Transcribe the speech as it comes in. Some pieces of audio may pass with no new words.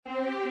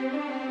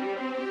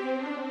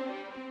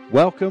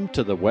Welcome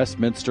to the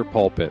Westminster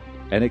Pulpit,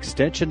 an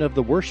extension of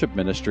the worship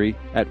ministry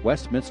at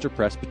Westminster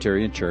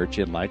Presbyterian Church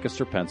in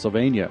Lancaster,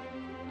 Pennsylvania.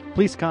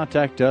 Please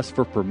contact us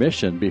for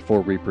permission before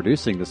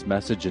reproducing this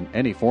message in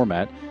any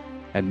format,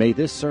 and may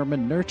this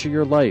sermon nurture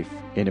your life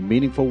in a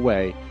meaningful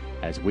way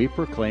as we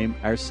proclaim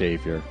our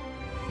Savior.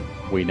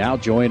 We now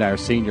join our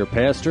senior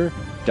pastor,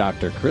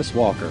 Dr. Chris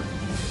Walker.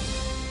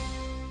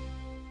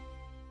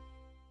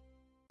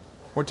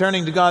 We're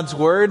turning to God's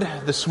Word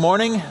this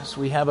morning, as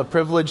we have a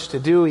privilege to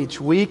do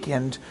each week,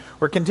 and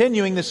we're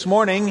continuing this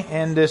morning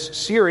in this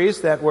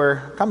series that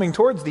we're coming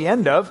towards the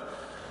end of,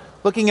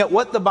 looking at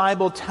what the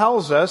Bible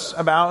tells us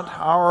about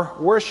our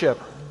worship.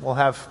 We'll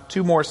have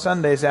 2 more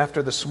Sundays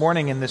after this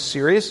morning in this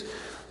series.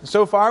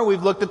 So far,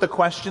 we've looked at the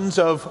questions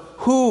of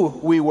who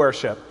we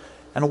worship,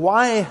 and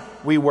why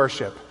we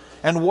worship,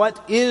 and what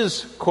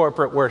is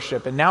corporate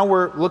worship. And now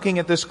we're looking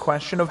at this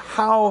question of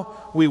how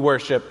we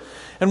worship.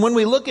 And when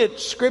we look at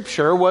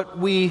Scripture, what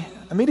we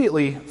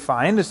immediately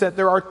find is that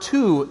there are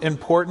 2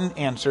 important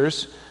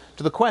answers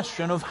to the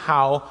question of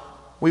how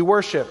we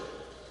worship.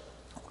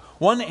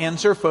 One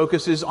answer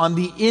focuses on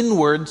the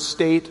inward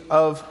state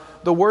of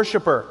the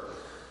worshiper.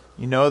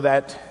 You know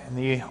that in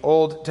the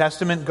Old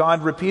Testament,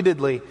 God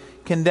repeatedly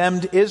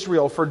condemned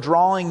Israel for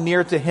drawing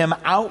near to Him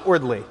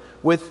outwardly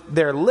with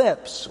their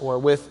lips or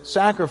with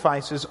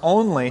sacrifices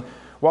only,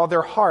 while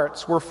their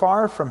hearts were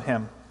far from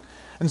Him.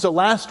 And so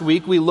last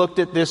week we looked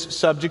at this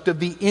subject of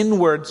the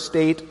inward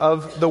state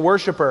of the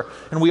worshiper.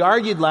 And we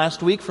argued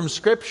last week from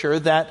Scripture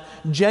that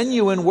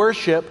genuine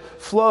worship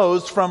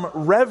flows from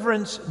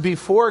reverence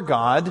before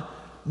God,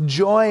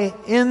 joy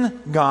in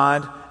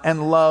God,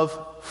 and love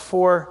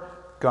for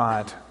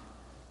God.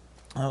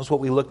 That was what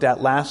we looked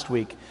at last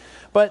week.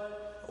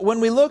 But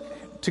when we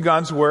look to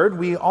God's Word,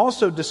 we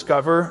also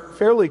discover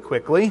fairly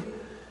quickly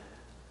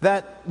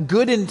that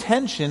good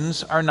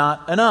intentions are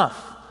not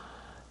enough.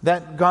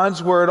 That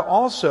God's Word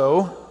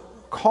also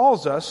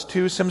calls us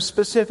to some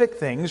specific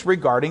things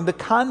regarding the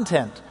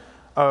content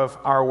of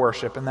our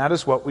worship, and that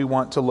is what we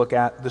want to look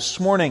at this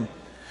morning.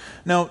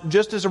 Now,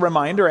 just as a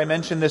reminder, I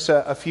mentioned this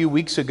a few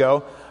weeks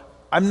ago,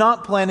 I'm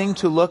not planning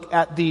to look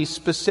at the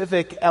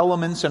specific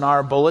elements in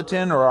our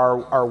bulletin or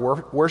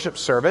our worship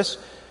service,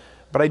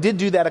 but I did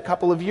do that a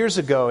couple of years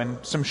ago in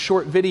some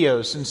short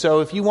videos. And so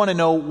if you want to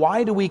know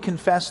why do we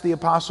confess the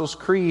Apostles'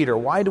 Creed, or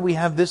why do we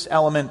have this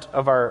element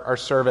of our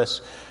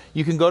service,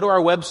 you can go to our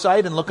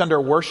website and look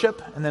under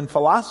Worship and then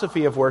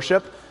Philosophy of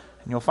Worship,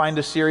 and you'll find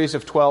a series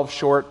of 12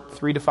 short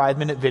 3 to 5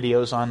 minute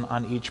videos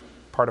on each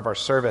part of our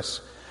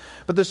service.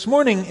 But this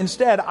morning,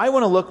 instead, I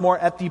want to look more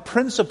at the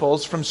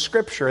principles from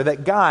Scripture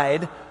that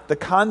guide the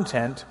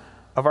content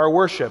of our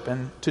worship.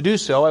 And to do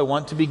so, I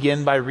want to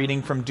begin by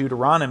reading from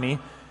Deuteronomy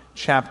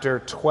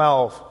chapter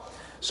 12.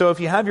 So if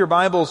you have your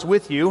Bibles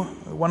with you,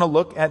 I want to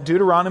look at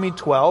Deuteronomy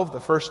 12, the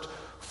first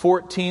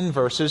 14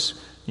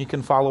 verses. You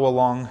can follow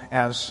along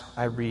as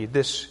I read.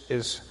 This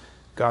is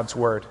God's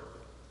Word.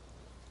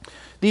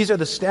 These are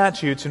the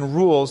statutes and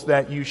rules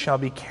that you shall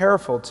be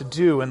careful to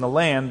do in the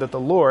land that the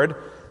Lord,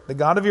 the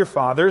God of your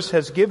fathers,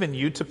 has given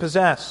you to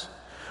possess,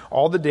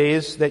 all the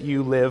days that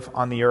you live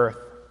on the earth.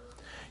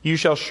 You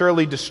shall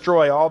surely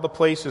destroy all the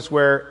places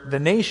where the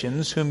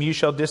nations whom you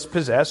shall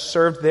dispossess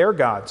served their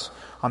gods,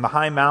 on the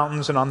high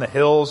mountains and on the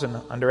hills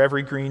and under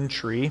every green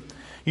tree.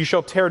 You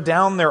shall tear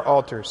down their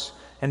altars,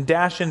 and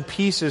dash in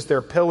pieces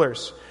their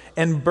pillars,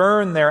 and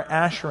burn their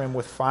Asherim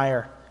with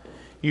fire.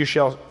 You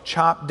shall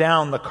chop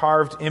down the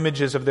carved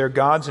images of their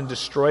gods, and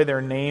destroy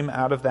their name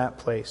out of that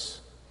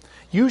place.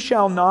 You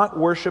shall not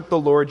worship the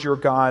Lord your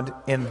God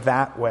in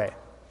that way,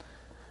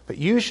 but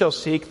you shall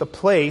seek the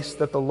place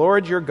that the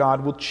Lord your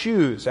God will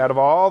choose out of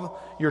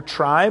all your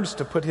tribes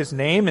to put His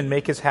name and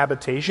make His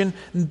habitation.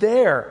 And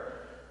there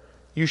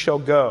you shall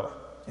go,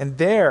 and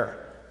there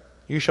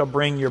you shall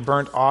bring your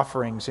burnt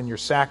offerings and your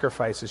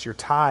sacrifices, your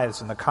tithes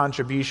and the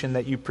contribution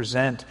that you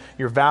present,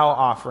 your vow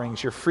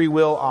offerings, your free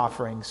will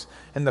offerings,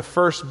 and the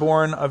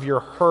firstborn of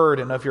your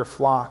herd and of your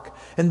flock.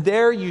 And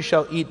there you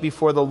shall eat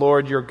before the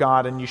Lord your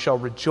God, and you shall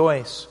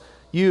rejoice,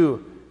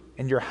 you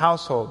and your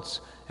households,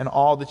 and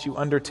all that you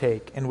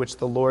undertake, in which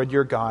the Lord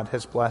your God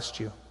has blessed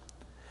you.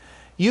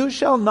 You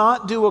shall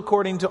not do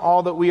according to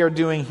all that we are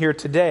doing here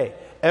today,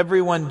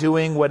 everyone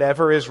doing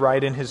whatever is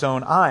right in his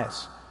own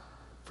eyes.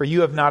 For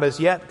you have not as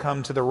yet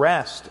come to the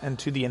rest and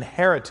to the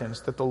inheritance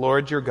that the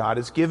Lord your God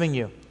is giving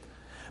you.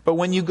 But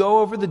when you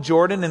go over the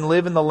Jordan and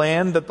live in the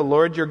land that the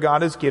Lord your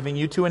God is giving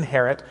you to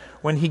inherit,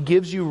 when He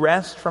gives you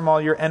rest from all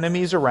your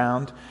enemies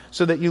around,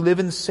 so that you live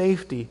in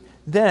safety,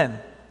 then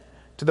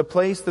to the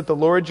place that the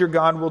Lord your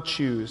God will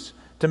choose,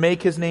 to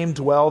make His name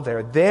dwell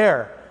there,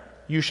 there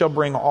you shall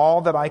bring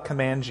all that I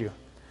command you,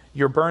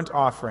 your burnt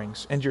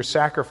offerings and your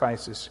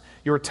sacrifices,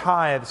 your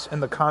tithes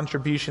and the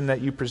contribution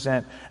that you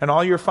present, and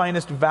all your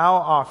finest vow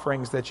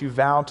offerings that you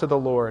vow to the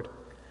Lord.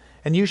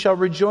 And you shall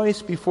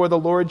rejoice before the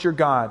Lord your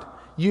God,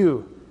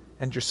 you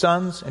and your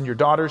sons and your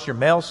daughters, your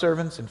male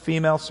servants and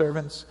female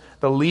servants,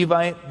 the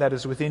Levite that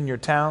is within your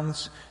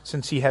towns,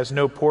 since he has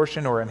no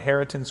portion or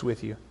inheritance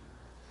with you.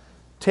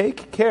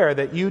 Take care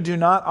that you do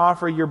not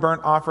offer your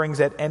burnt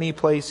offerings at any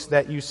place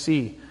that you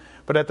see,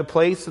 but at the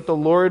place that the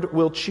Lord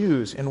will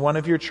choose in one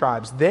of your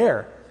tribes.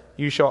 There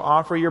you shall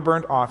offer your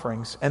burnt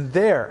offerings, and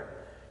there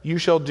you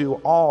shall do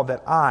all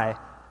that I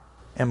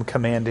am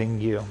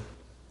commanding you."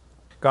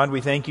 God,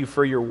 we thank you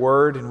for your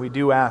word, and we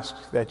do ask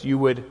that you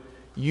would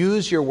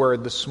use your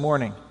word this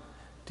morning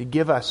to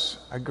give us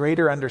a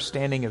greater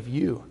understanding of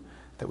you,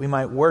 that we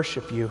might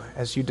worship you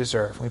as you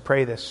deserve. We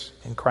pray this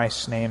in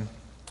Christ's name.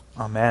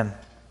 Amen.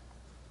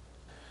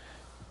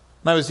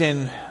 When I was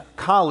in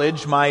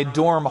college, my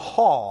dorm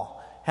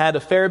hall had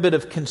a fair bit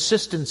of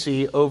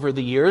consistency over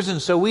the years,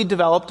 and so we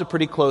developed a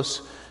pretty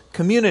close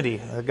community,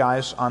 the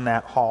guys on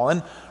that hall.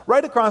 And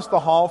right across the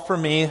hall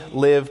from me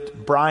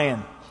lived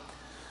Brian.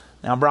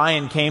 Now,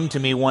 Brian came to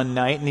me one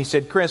night and he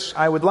said, "Chris,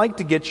 I would like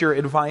to get your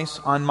advice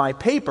on my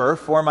paper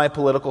for my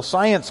political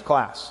science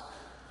class."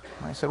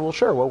 And I said, "Well,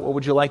 sure, what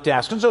would you like to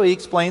ask?" And so he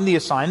explained the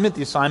assignment.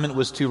 The assignment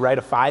was to write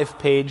a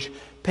 5-page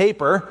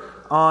paper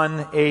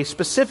on a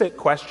specific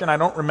question. I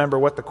don't remember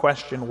what the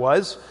question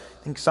was.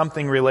 I think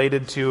something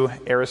related to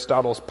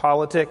Aristotle's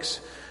Politics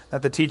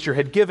that the teacher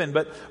had given.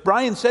 But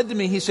Brian said to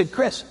me, he said,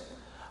 "Chris,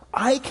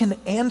 I can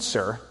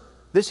answer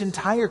this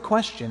entire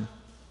question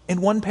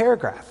in one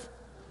paragraph.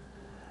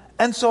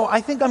 And so I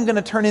think I'm going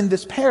to turn in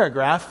this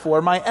paragraph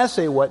for my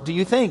essay. What do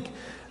you think?"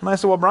 And I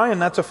said, "Well, Brian,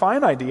 that's a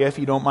fine idea if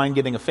you don't mind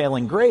getting a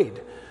failing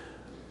grade.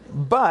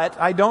 But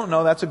I don't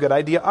know that's a good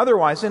idea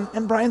otherwise."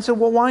 And Brian said,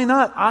 "Well, why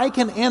not? I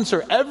can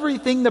answer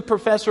everything the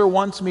professor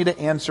wants me to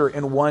answer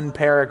in one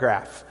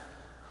paragraph.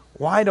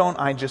 Why don't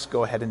I just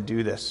go ahead and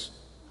do this?"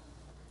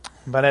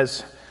 But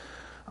as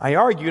I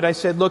argued, I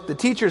said, "Look, the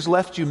teacher's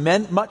left you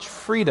much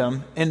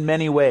freedom in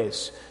many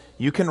ways.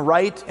 You can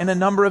write in a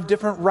number of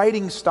different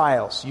writing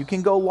styles. You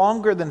can go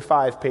longer than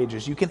 5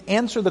 pages. You can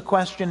answer the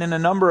question in a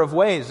number of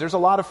ways. There's a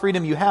lot of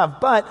freedom you have.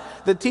 But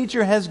the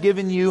teacher has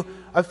given you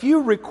a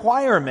few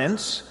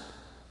requirements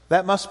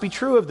that must be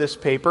true of this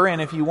paper.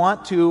 And if you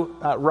want to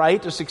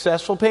write a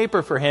successful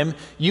paper for him,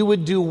 you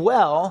would do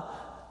well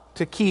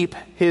to keep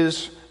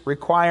his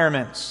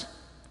requirements."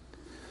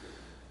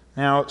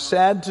 Now,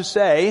 sad to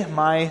say,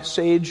 my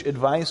sage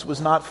advice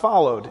was not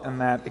followed on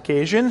that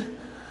occasion.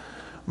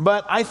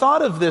 But I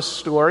thought of this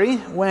story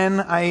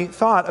when I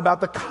thought about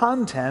the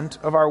content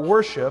of our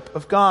worship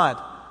of God.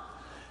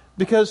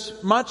 Because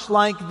much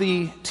like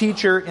the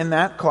teacher in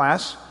that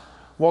class,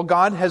 while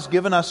God has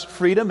given us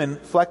freedom and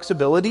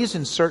flexibilities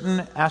in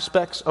certain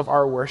aspects of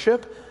our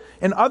worship,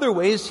 in other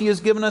ways He has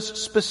given us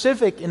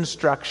specific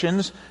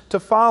instructions to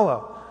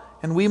follow.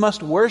 And we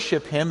must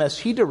worship Him as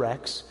He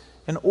directs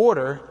in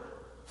order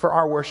for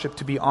our worship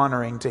to be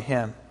honoring to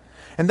Him.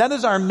 And that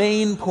is our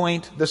main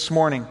point this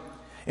morning.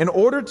 In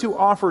order to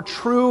offer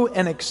true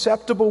and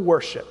acceptable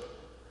worship,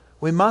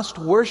 we must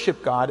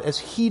worship God as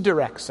He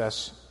directs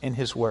us in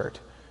His Word.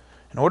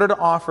 In order to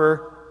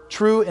offer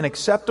true and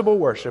acceptable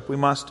worship, we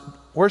must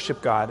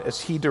worship God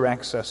as He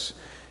directs us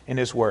in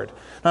His Word.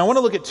 Now, I want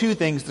to look at 2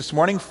 things this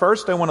morning.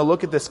 First, I want to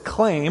look at this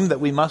claim that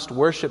we must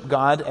worship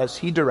God as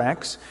He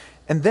directs,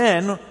 and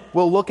then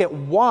we'll look at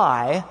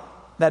why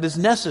that is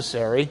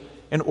necessary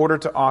in order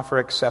to offer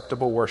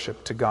acceptable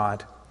worship to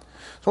God.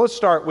 So let's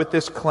start with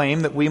this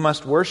claim that we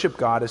must worship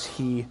God as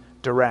He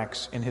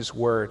directs in His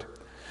Word.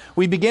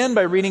 We began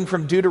by reading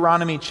from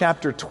Deuteronomy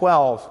chapter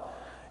 12.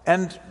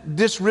 And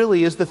this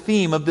really is the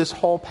theme of this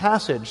whole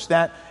passage,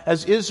 that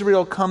as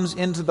Israel comes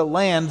into the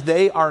land,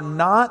 they are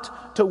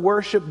not to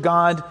worship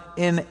God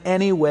in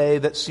any way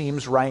that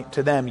seems right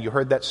to them. You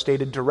heard that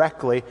stated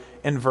directly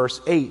in verse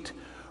 8.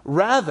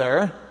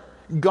 Rather,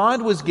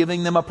 God was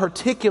giving them a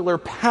particular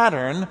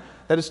pattern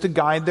that is to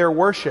guide their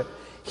worship.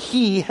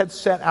 He had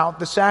set out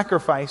the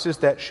sacrifices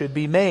that should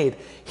be made.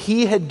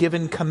 He had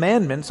given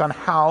commandments on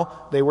how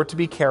they were to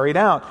be carried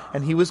out.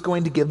 And He was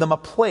going to give them a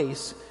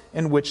place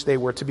in which they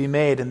were to be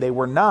made. And they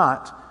were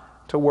not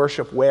to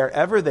worship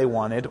wherever they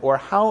wanted or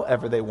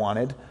however they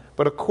wanted,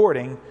 but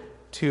according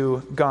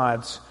to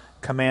God's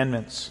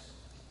commandments.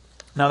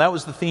 Now, that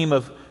was the theme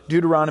of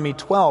Deuteronomy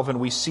 12, and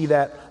we see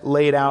that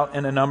laid out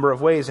in a number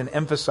of ways and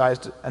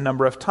emphasized a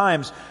number of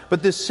times.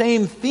 But this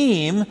same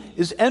theme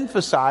is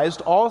emphasized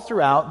all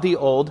throughout the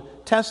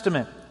Old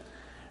Testament.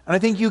 And I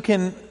think you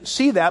can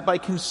see that by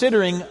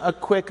considering a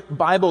quick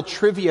Bible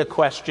trivia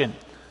question.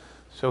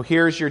 So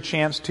here's your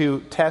chance to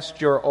test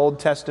your Old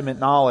Testament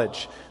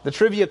knowledge. The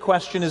trivia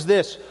question is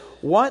this: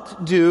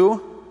 what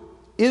do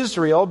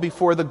Israel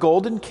before the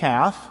golden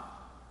calf,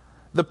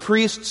 the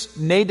priests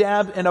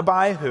Nadab and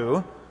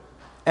Abihu,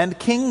 and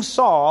King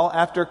Saul,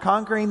 after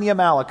conquering the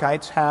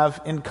Amalekites,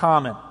 have in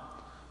common?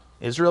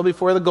 Israel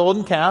before the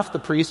golden calf, the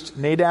priests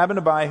Nadab and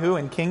Abihu,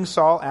 and King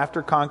Saul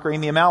after conquering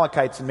the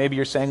Amalekites. And maybe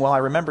you're saying, well, I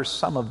remember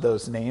some of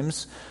those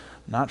names.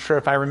 I'm not sure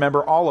if I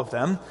remember all of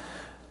them.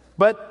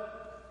 But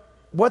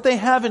what they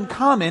have in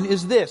common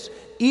is this: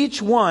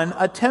 each one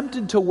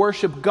attempted to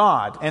worship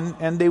God,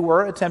 and they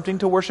were attempting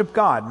to worship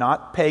God,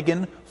 not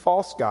pagan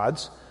false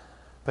gods,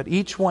 but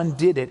each one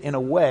did it in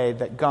a way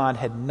that God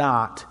had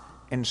not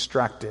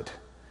instructed.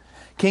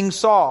 King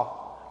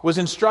Saul was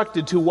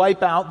instructed to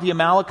wipe out the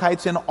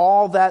Amalekites and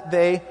all that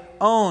they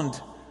owned.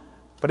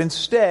 But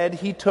instead,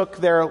 he took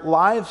their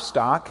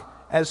livestock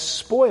as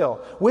spoil,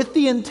 with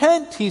the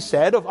intent, he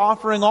said, of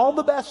offering all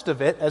the best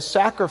of it as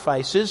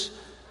sacrifices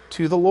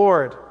to the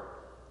Lord.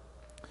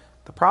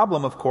 The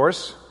problem, of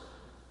course,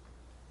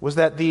 was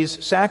that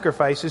these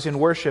sacrifices in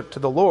worship to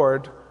the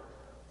Lord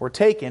were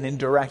taken in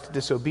direct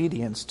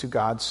disobedience to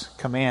God's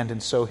command,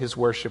 and so his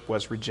worship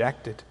was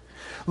rejected.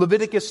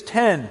 Leviticus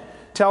 10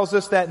 tells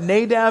us that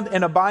Nadab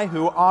and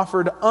Abihu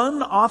offered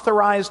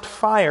unauthorized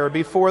fire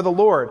before the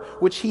Lord,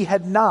 which he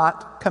had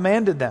not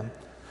commanded them.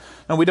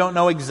 And we don't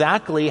know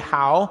exactly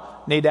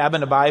how Nadab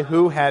and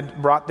Abihu had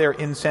brought their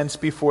incense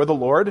before the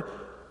Lord,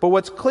 but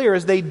what's clear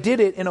is they did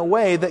it in a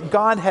way that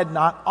God had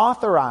not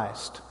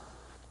authorized.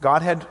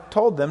 God had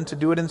told them to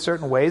do it in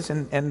certain ways,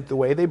 and the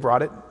way they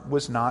brought it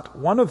was not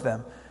one of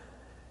them.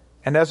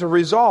 And as a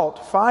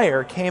result,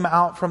 fire came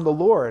out from the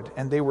Lord,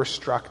 and they were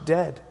struck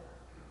dead.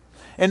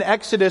 In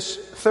Exodus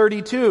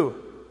 32,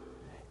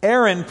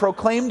 Aaron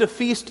proclaimed a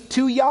feast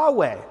to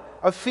Yahweh,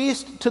 a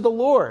feast to the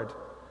Lord,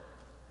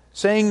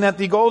 saying that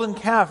the golden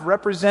calf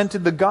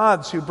represented the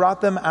gods who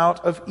brought them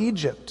out of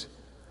Egypt.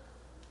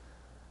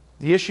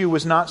 The issue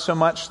was not so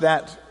much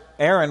that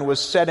Aaron was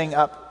setting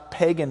up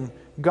pagan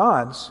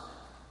gods,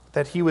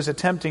 that he was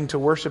attempting to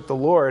worship the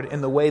Lord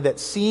in the way that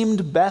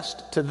seemed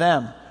best to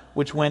them,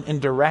 which went in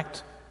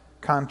direct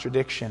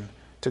contradiction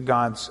to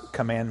God's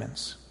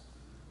commandments.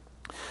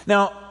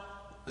 Now,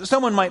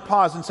 someone might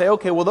pause and say,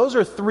 okay, well, those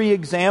are 3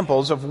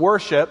 examples of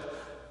worship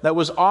that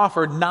was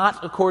offered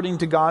not according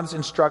to God's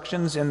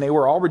instructions, and they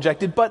were all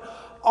rejected. But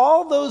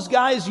all those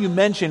guys you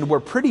mentioned were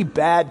pretty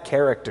bad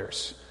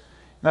characters.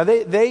 Now,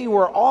 they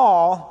were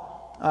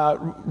all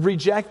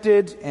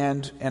rejected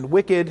and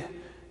wicked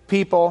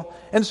people.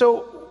 And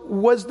so,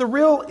 was the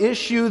real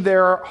issue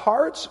their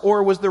hearts,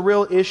 or was the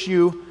real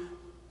issue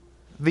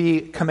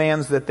the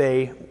commands that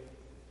they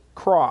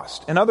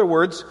crossed? In other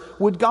words,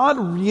 would God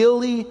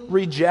really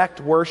reject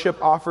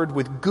worship offered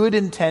with good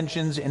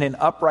intentions in an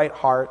upright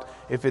heart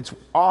if it's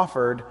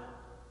offered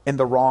in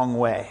the wrong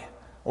way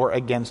or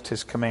against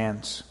his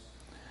commands?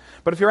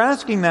 But if you're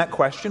asking that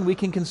question, we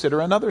can consider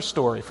another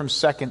story from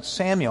 2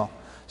 Samuel.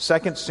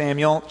 2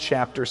 Samuel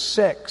chapter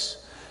 6.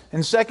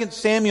 In 2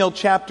 Samuel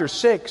chapter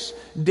 6,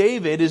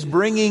 David is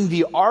bringing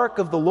the ark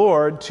of the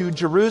Lord to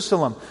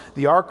Jerusalem.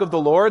 The ark of the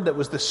Lord that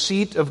was the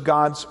seat of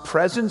God's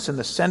presence and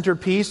the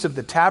centerpiece of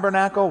the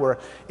tabernacle where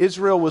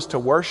Israel was to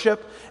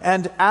worship.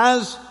 And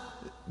as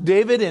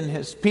David and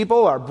his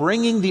people are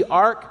bringing the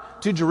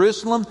ark to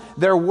Jerusalem,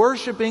 they're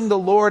worshiping the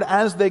Lord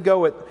as they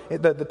go.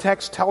 The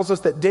text tells us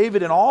that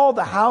David and all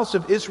the house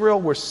of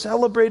Israel were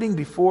celebrating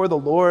before the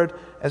Lord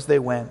as they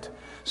went.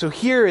 So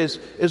here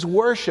is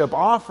worship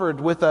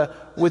offered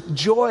with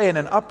joy and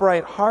an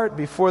upright heart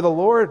before the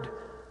Lord.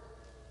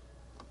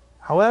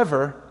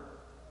 However,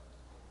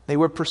 they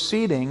were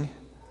proceeding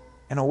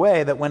in a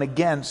way that went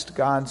against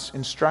God's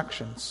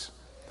instructions.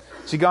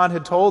 See, God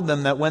had told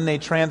them that when they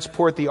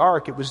transport the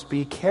ark, it was to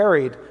be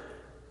carried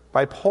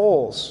by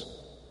poles.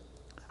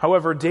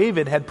 However,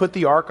 David had put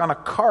the ark on a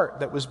cart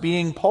that was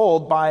being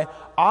pulled by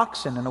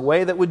oxen in a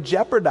way that would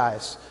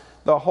jeopardize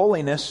the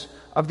holiness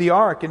of the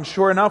ark. And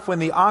sure enough, when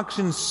the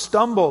oxen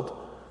stumbled,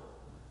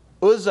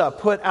 Uzzah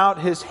put out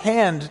his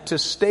hand to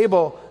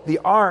stable the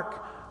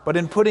ark, but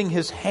in putting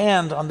his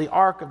hand on the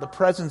ark of the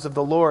presence of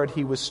the Lord,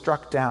 he was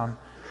struck down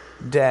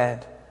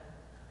dead.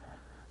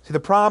 See, the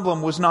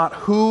problem was not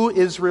who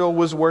Israel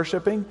was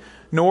worshiping,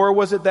 nor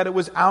was it that it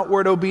was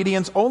outward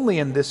obedience only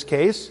in this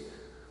case.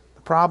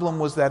 The problem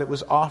was that it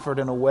was offered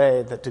in a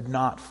way that did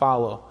not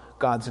follow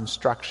God's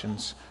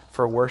instructions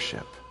for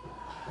worship.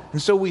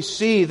 And so we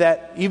see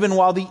that even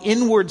while the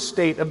inward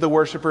state of the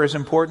worshiper is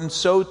important,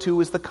 so too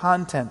is the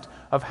content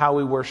of how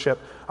we worship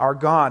our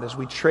God as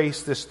we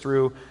trace this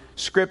through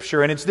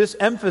Scripture. And it's this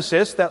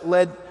emphasis that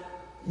led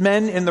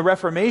men in the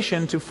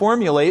Reformation to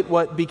formulate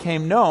what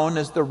became known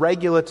as the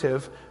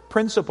regulative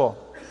principle.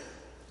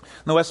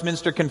 The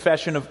Westminster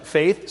Confession of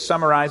Faith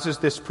summarizes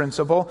this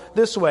principle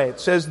this way. It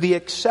says, "The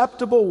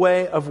acceptable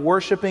way of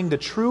worshiping the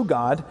true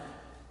God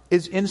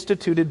is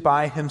instituted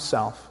by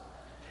himself,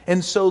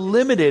 and so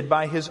limited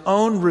by his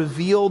own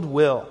revealed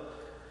will,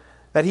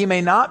 that he may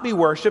not be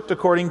worshipped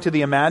according to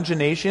the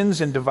imaginations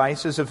and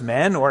devices of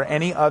men or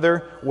any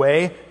other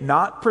way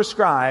not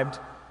prescribed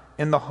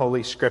in the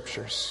Holy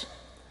Scriptures."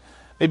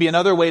 Maybe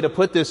another way to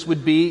put this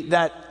would be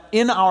that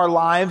in our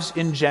lives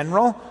in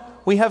general,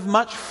 we have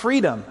much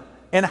freedom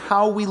in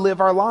how we live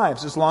our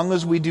lives, as long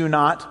as we do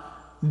not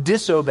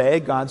disobey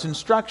God's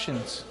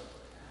instructions.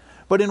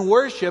 But in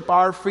worship,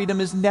 our freedom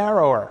is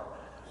narrower.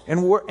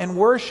 In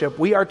worship,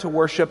 we are to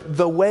worship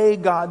the way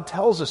God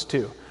tells us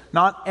to,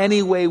 not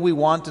any way we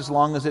want, as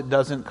long as it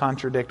doesn't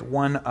contradict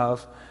one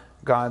of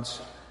God's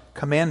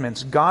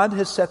commandments. God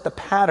has set the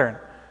pattern.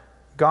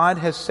 God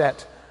has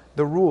set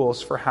the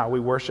rules for how we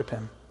worship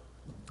him.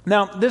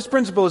 Now, this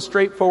principle is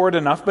straightforward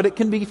enough, but it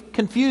can be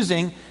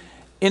confusing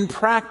in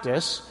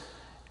practice,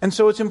 and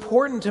so it's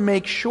important to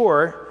make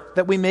sure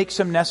that we make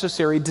some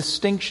necessary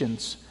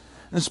distinctions.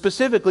 And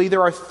specifically,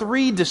 there are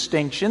three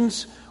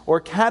distinctions or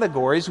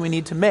categories we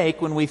need to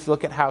make when we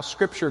look at how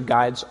Scripture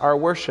guides our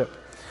worship.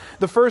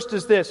 The first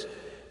is this: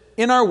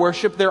 in our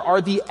worship, there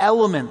are the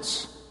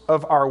elements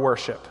of our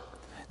worship.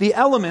 The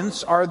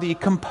elements are the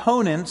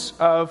components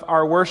of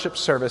our worship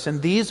service,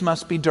 and these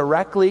must be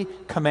directly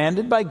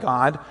commanded by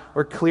God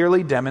or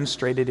clearly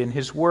demonstrated in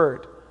His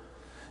Word.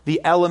 The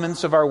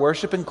elements of our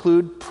worship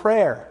include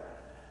prayer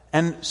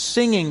and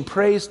singing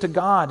praise to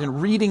God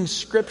and reading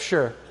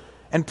Scripture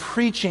and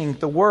preaching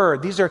the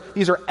Word. These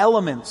are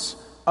elements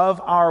of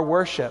our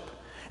worship.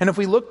 And if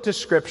we look to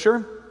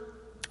Scripture,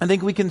 I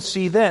think we can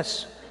see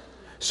this.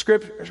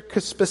 Scripture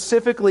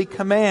specifically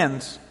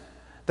commands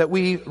that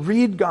we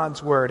read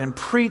God's Word and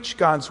preach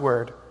God's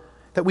Word,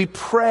 that we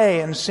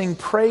pray and sing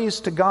praise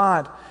to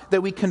God,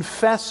 that we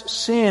confess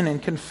sin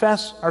and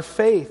confess our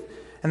faith,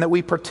 and that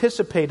we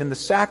participate in the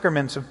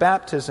sacraments of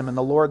baptism and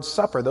the Lord's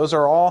Supper. Those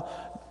are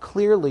all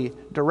clearly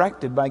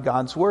directed by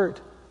God's Word.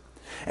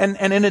 And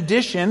in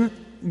addition,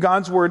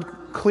 God's Word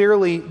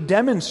clearly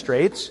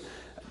demonstrates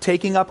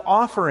taking up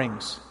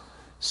offerings,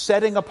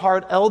 setting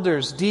apart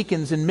elders,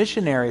 deacons, and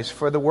missionaries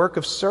for the work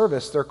of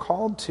service they're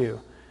called to,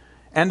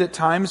 and at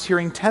times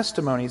hearing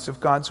testimonies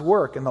of God's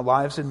work in the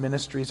lives and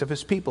ministries of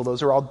His people.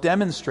 Those are all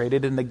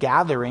demonstrated in the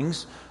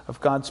gatherings of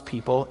God's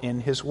people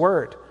in His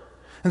Word.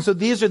 And so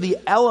these are the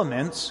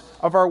elements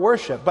of our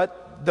worship,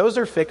 but those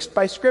are fixed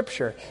by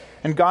Scripture.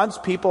 And God's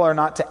people are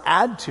not to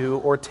add to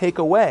or take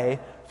away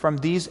from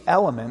these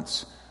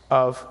elements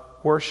of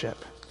worship.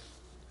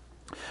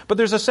 But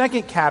there's a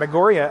second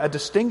category, a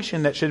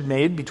distinction that should be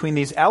made between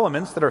these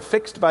elements that are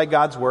fixed by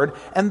God's Word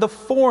and the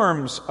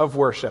forms of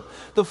worship.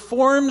 The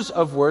forms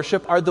of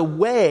worship are the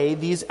way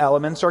these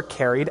elements are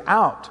carried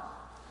out.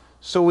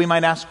 So we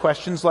might ask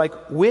questions like,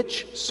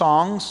 which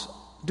songs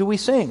do we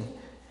sing?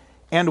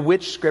 And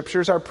which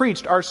scriptures are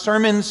preached? Are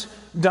sermons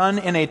done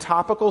in a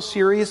topical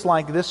series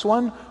like this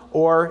one,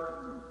 or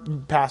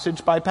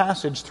passage by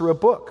passage through a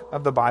book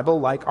of the Bible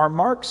like our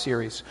Mark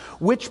series?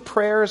 Which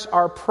prayers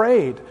are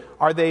prayed?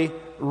 Are they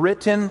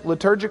written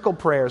liturgical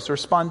prayers or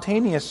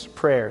spontaneous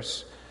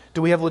prayers?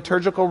 Do we have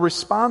liturgical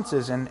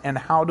responses, and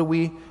how do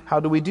we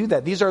do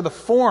that? These are the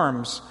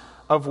forms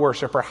of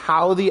worship, or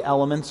how the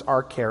elements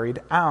are carried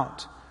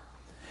out.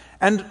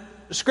 And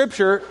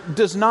Scripture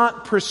does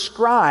not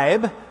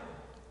prescribe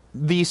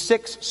the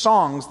 6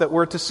 songs that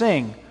we're to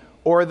sing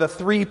or the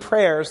 3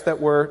 prayers that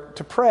we're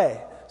to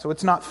pray. So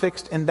it's not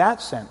fixed in that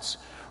sense.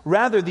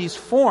 Rather, these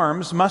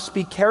forms must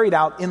be carried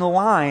out in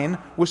line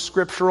with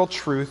scriptural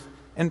truth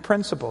and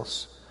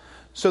principles.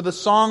 So the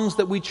songs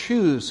that we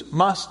choose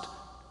must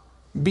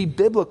be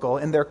biblical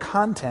in their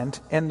content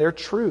and their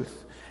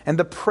truth. And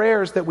the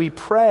prayers that we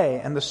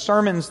pray and the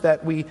sermons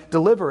that we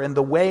deliver and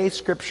the way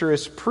Scripture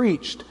is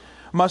preached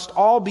must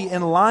all be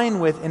in line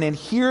with and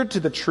adhere to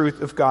the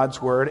truth of God's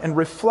Word and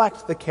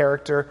reflect the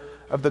character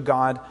of the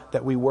God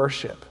that we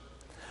worship.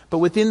 But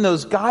within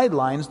those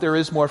guidelines, there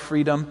is more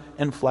freedom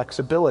and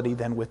flexibility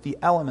than with the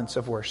elements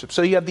of worship.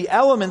 So you have the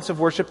elements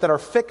of worship that are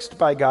fixed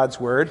by God's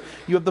Word.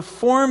 You have the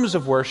forms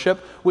of worship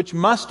which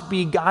must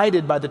be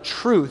guided by the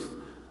truth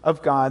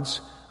of God's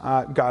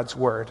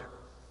Word.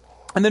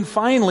 And then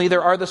finally,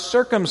 there are the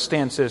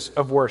circumstances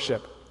of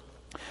worship.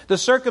 The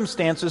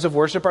circumstances of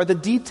worship are the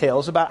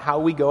details about how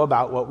we go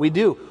about what we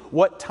do.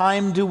 What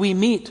time do we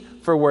meet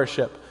for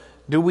worship?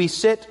 Do we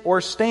sit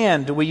or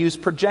stand? Do we use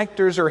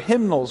projectors or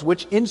hymnals?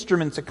 Which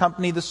instruments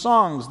accompany the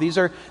songs? These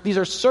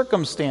are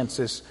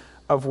circumstances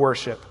of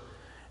worship.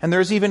 And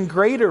there's even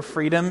greater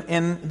freedom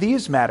in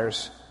these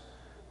matters,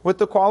 with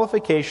the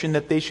qualification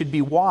that they should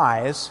be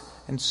wise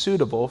and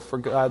suitable for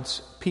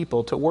God's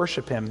people to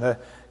worship Him. The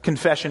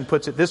confession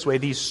puts it this way: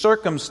 these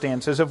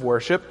circumstances of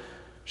worship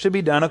should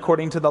be done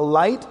according to the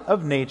light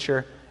of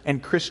nature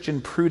and Christian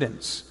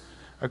prudence,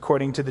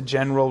 according to the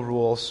general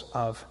rules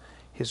of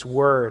His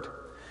Word.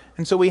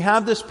 And so we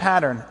have this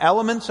pattern: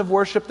 elements of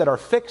worship that are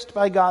fixed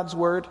by God's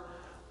Word.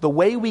 The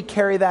way we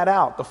carry that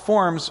out, the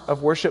forms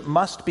of worship,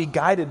 must be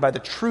guided by the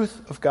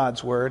truth of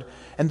God's Word,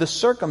 and the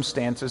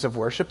circumstances of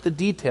worship, the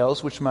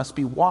details, which must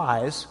be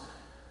wise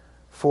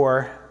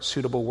for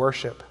suitable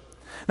worship.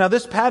 Now,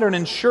 this pattern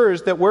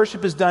ensures that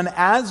worship is done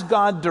as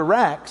God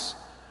directs,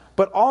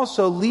 but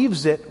also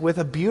leaves it with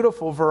a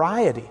beautiful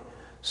variety,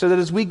 so that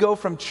as we go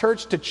from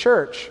church to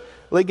church,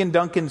 Ligon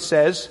Duncan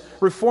says,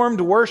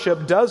 Reformed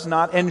worship does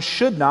not and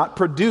should not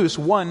produce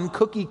one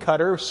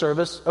cookie-cutter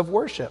service of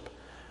worship.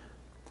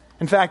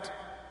 In fact,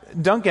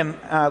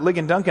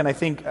 Ligon Duncan, I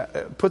think,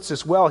 puts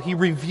this well. He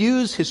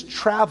reviews his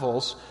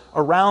travels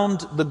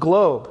around the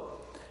globe.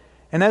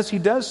 And as he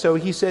does so,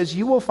 he says,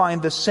 you will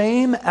find the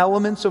same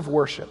elements of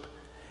worship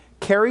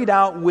carried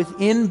out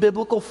within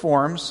biblical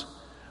forms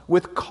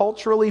with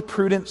culturally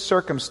prudent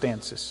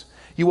circumstances.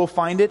 You will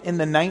find it in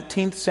the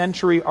 19th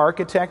century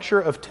architecture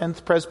of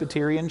 10th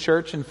Presbyterian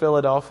Church in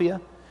Philadelphia.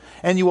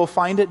 And you will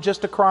find it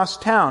just across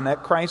town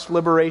at Christ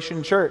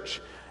Liberation Church,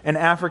 an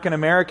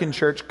African-American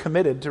church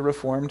committed to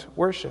Reformed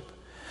worship.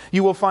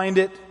 You will find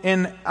it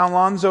in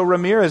Alonso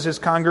Ramirez's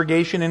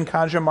congregation in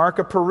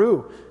Cajamarca,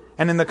 Peru,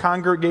 and in the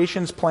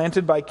congregations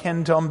planted by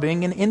Ken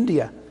Tombing in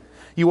India.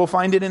 You will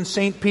find it in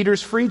St.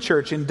 Peter's Free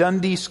Church in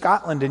Dundee,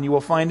 Scotland, and you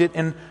will find it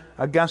in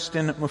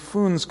Augustine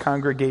Mafun's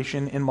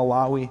congregation in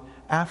Malawi,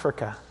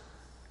 Africa.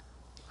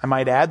 I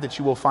might add that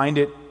you will find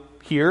it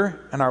here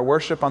in our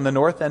worship on the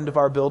north end of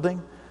our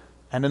building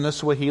and in the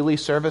Swahili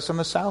service on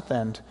the south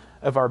end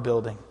of our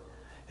building.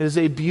 It is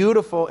a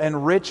beautiful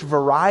and rich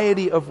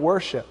variety of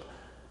worship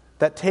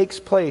that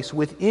takes place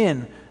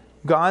within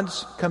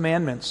God's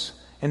commandments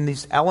and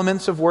these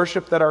elements of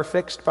worship that are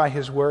fixed by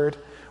His Word,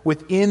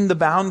 within the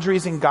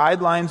boundaries and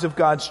guidelines of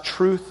God's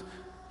truth,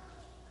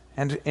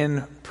 and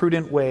in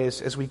prudent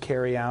ways as we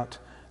carry out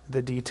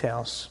the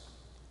details.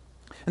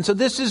 And so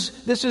this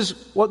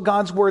is what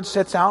God's Word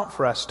sets out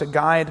for us to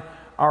guide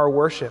our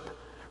worship,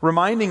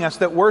 reminding us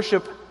that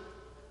worship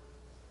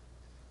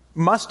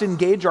must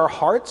engage our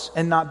hearts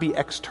and not be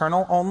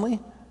external only,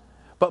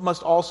 but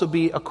must also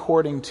be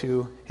according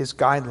to His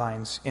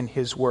guidelines in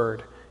His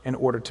Word in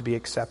order to be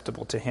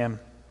acceptable to Him.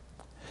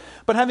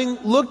 But having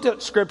looked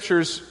at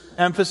Scripture's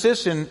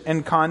emphasis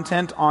and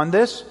content on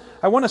this,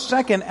 I want to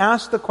second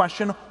ask the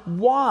question,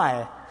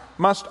 why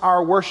must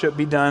our worship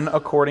be done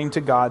according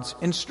to God's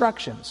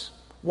instructions?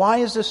 Why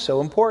is this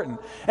so important?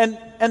 And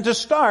to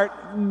start,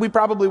 we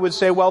probably would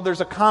say, well,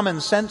 there's a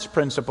common sense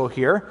principle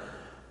here.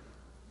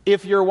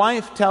 If your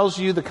wife tells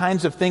you the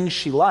kinds of things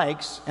she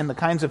likes and the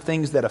kinds of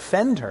things that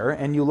offend her,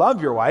 and you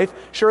love your wife,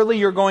 surely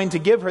you're going to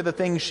give her the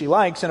things she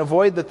likes and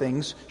avoid the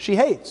things she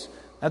hates.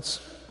 That's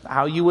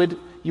how you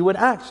would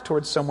act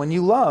towards someone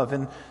you love.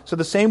 And so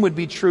the same would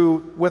be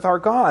true with our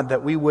God,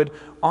 that we would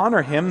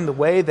honor Him the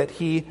way that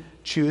He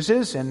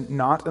chooses and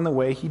not in the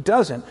way He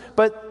doesn't.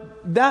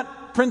 But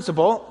that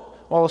principle,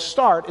 while a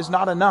start, is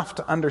not enough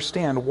to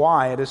understand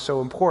why it is so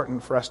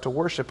important for us to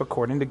worship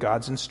according to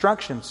God's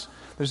instructions.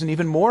 There's an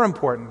even more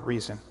important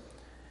reason,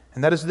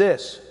 and that is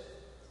this: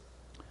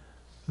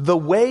 the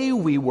way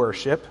we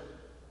worship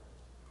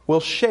will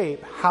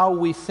shape how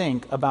we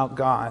think about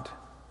God.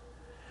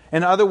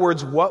 In other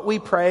words, what we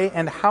pray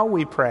and how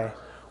we pray,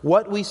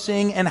 what we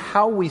sing and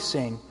how we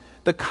sing,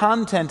 the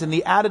content and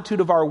the attitude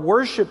of our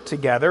worship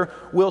together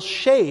will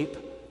shape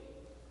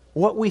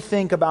what we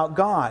think about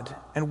God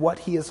and what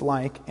He is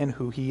like and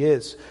who He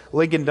is.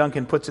 Ligon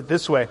Duncan puts it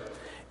this way: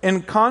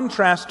 in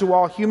contrast to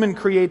all human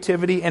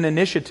creativity and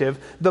initiative,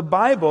 the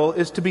Bible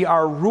is to be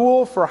our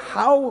rule for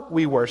how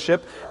we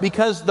worship,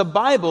 because the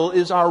Bible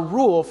is our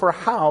rule for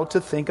how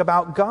to think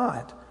about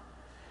God.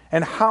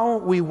 And how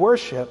we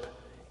worship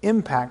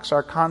impacts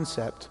our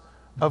concept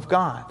of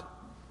God.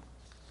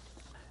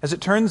 As it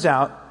turns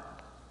out,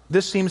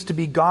 this seems to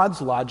be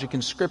God's logic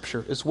in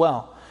Scripture as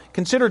well.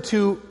 Consider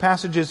two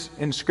passages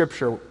in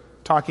Scripture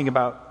talking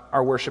about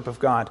our worship of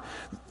God.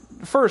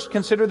 First,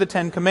 consider the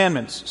Ten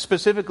Commandments.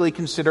 Specifically,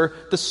 consider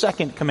the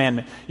second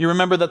commandment. You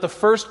remember that the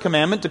first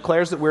commandment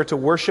declares that we're to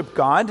worship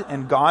God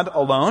and God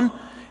alone.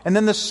 And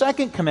then the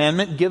second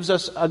commandment gives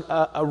us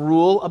a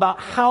rule about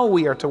how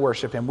we are to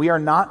worship Him. We are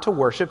not to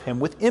worship Him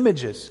with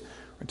images.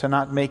 We're to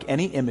not make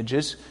any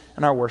images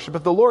in our worship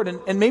of the Lord.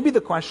 And maybe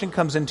the question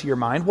comes into your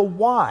mind, well,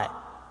 why?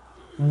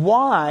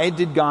 Why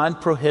did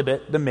God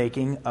prohibit the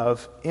making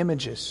of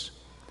images?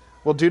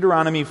 Well,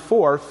 Deuteronomy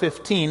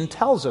 4:15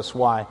 tells us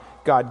why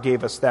God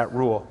gave us that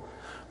rule.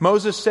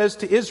 Moses says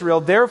to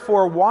Israel,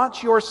 "Therefore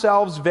watch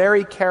yourselves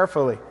very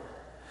carefully,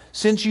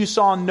 since you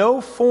saw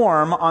no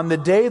form on the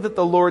day that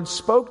the Lord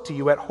spoke to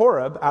you at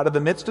Horeb out of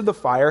the midst of the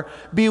fire.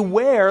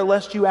 Beware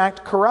lest you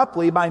act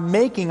corruptly by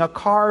making a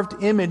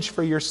carved image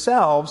for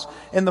yourselves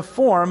in the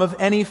form of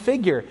any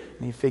figure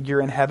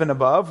in heaven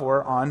above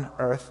or on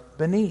earth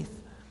beneath."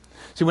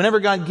 See, whenever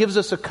God gives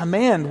us a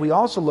command, we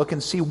also look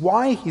and see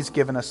why He's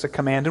given us a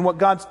command. And what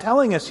God's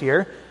telling us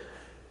here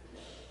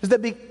is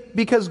that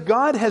because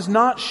God has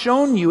not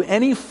shown you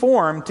any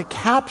form to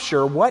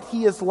capture what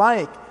He is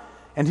like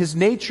and His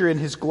nature and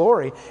His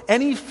glory,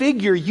 any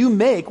figure you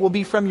make will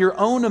be from your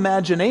own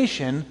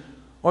imagination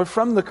or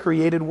from the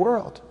created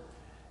world.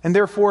 And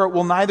therefore it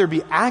will neither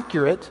be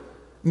accurate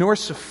nor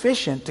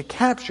sufficient to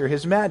capture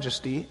His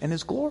majesty and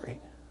His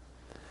glory.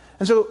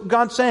 And so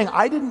God's saying,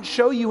 I didn't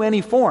show you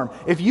any form.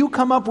 If you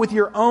come up with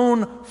your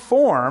own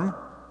form,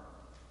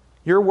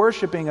 you're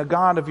worshiping a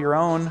God of your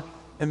own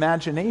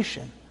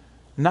imagination,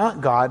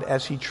 not God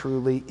as He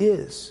truly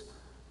is.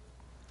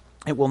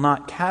 It will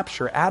not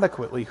capture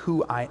adequately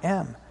who I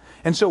am.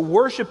 And so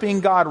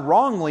worshiping God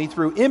wrongly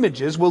through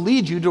images will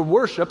lead you to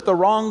worship the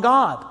wrong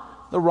God,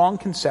 the wrong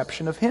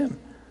conception of Him.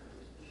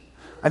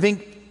 I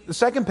think the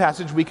second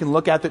passage we can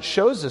look at that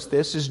shows us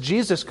this is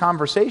Jesus'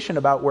 conversation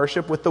about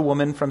worship with the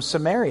woman from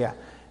Samaria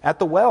at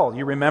the well.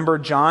 You remember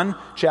John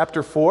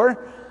chapter 4?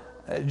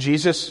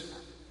 Jesus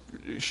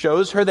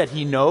shows her that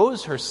He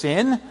knows her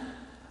sin.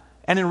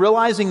 And in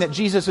realizing that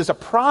Jesus is a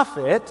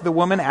prophet, the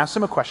woman asks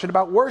Him a question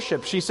about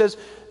worship. She says,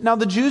 now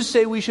the Jews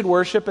say we should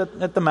worship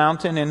at the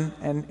mountain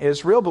in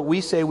Israel, but we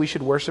say we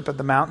should worship at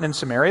the mountain in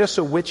Samaria,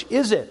 so which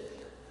is it?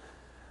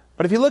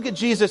 But if you look at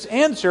Jesus'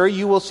 answer,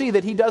 you will see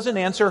that He doesn't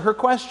answer her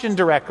question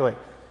directly.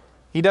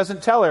 He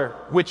doesn't tell her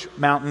which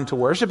mountain to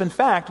worship. In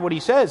fact, what he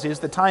says is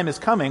the time is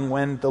coming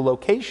when the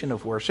location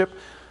of worship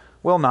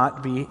will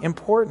not be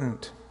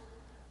important.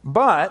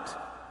 But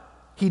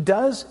he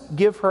does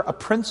give her a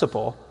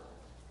principle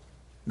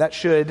that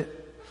should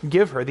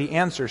give her the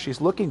answer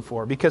she's looking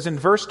for. Because in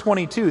verse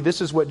 22,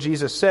 this is what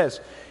Jesus says.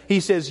 He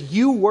says,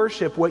 "You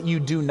worship what you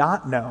do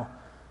not know.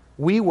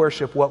 We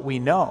worship what we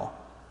know,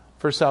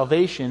 for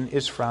salvation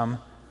is from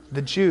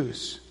the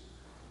Jews."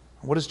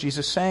 What is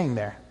Jesus saying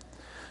there?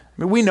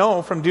 I mean, we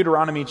know from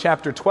Deuteronomy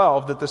chapter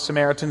 12 that the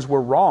Samaritans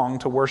were wrong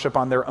to worship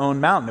on their own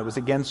mountain. It was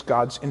against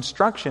God's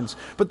instructions.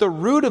 But the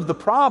root of the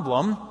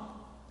problem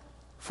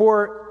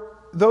for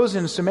those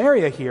in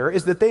Samaria here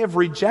is that they have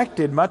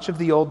rejected much of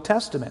the Old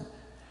Testament.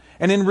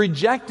 And in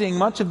rejecting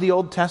much of the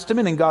Old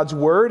Testament and God's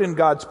Word and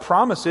God's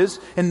promises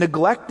and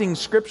neglecting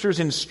Scripture's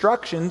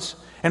instructions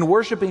and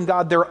worshiping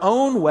God their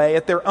own way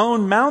at their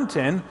own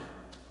mountain,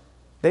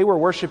 they were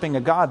worshiping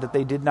a God that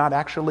they did not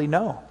actually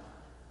know.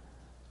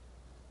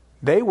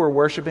 They were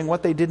worshiping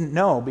what they didn't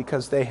know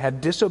because they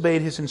had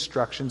disobeyed His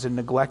instructions and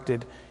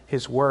neglected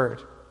His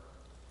Word.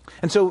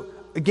 And so,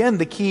 again,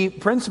 the key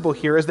principle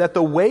here is that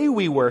the way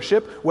we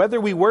worship, whether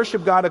we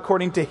worship God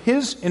according to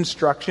His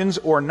instructions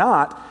or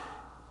not,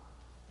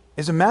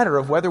 is a matter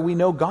of whether we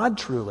know God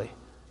truly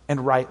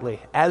and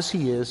rightly, as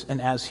He is and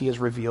as He has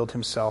revealed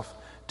Himself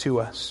to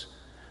us.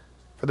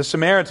 For the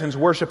Samaritans,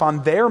 worship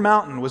on their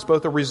mountain was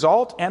both a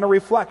result and a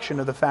reflection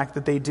of the fact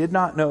that they did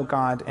not know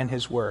God and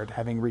His Word,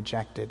 having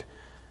rejected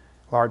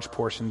large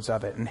portions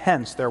of it, and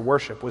hence their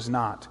worship was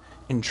not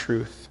in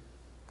truth.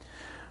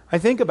 I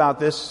think about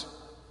this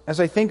as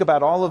I think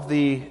about all of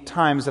the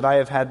times that I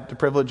have had the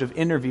privilege of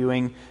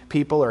interviewing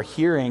people or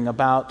hearing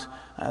about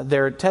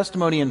their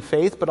testimony in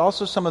faith, but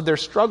also some of their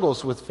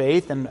struggles with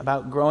faith and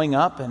about growing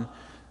up in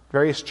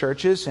various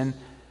churches. And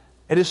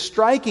it is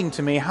striking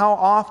to me how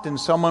often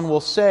someone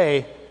will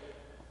say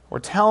or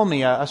tell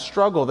me a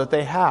struggle that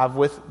they have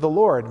with the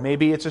Lord.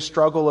 Maybe it's a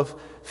struggle of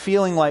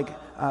feeling like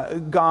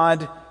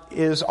God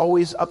is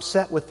always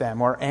upset with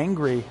them or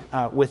angry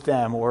with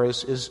them, or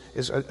is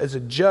a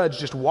judge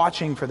just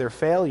watching for their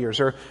failures.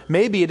 Or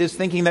maybe it is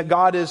thinking that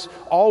God is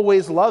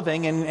always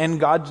loving and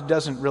God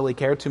doesn't really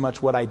care too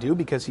much what I do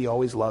because He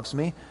always loves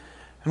me.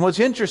 And what's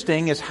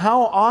interesting is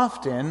how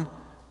often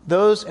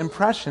those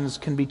impressions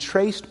can be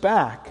traced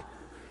back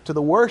to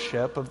the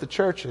worship of the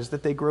churches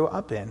that they grew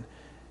up in,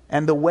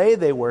 and the way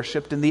they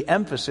worshipped and the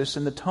emphasis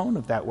and the tone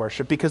of that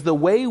worship. Because the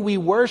way we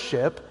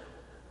worship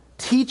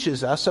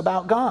teaches us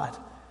about God.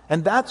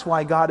 And that's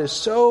why God is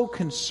so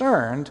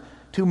concerned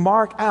to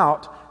mark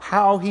out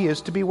how He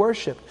is to be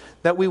worshipped.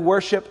 That we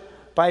worship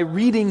by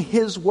reading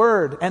His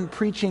Word and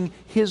preaching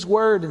His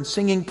Word and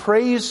singing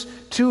praise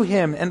to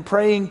Him and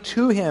praying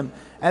to Him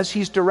as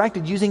He's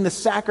directed, using the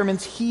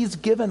sacraments He's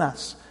given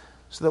us,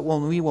 so that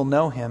we will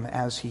know Him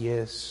as He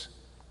is.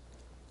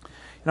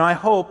 I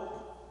hope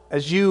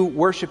as you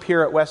worship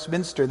here at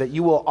Westminster that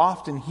you will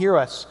often hear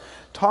us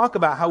talk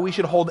about how we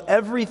should hold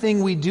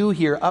everything we do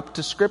here up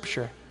to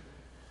Scripture.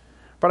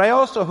 But I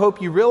also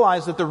hope you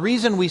realize that the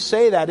reason we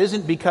say that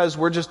isn't because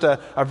we're just a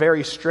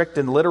very strict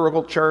and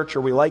literal church,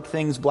 or we like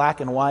things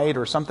black and white,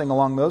 or something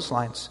along those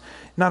lines.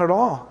 Not at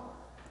all.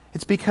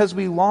 It's because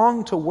we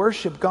long to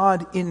worship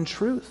God in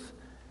truth.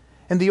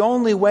 And the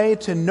only way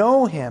to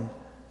know Him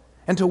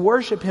and to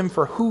worship Him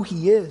for who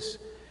He is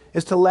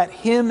to let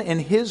Him and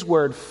His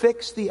Word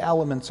fix the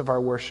elements of our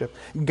worship,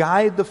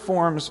 guide the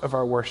forms of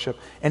our worship,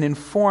 and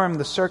inform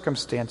the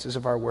circumstances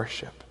of our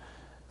worship,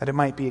 that it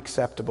might be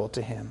acceptable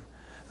to Him.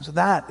 So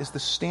that is the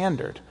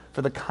standard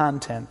for the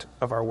content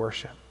of our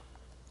worship.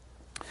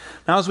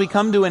 Now, as we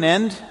come to an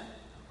end,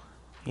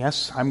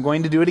 yes, I'm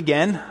going to do it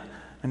again.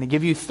 I'm going to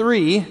give you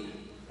 3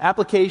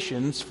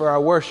 applications for our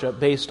worship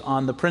based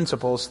on the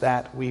principles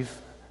that we've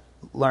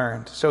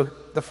learned. So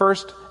the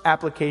first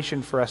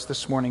application for us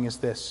this morning is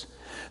this.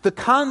 The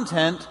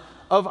content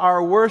of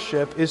our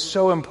worship is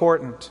so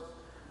important.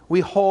 We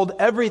hold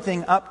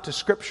everything up to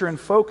Scripture and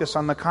focus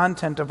on the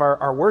content of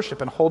our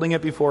worship and holding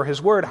it before His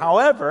Word.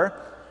 However,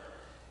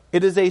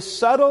 it is a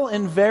subtle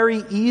and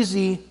very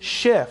easy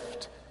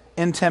shift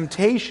in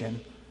temptation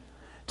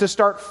to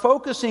start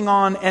focusing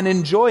on and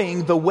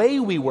enjoying the way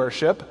we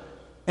worship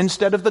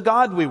instead of the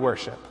God we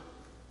worship.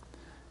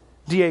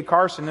 D.A.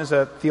 Carson is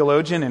a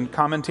theologian and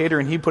commentator,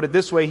 and he put it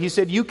this way. He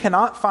said, "You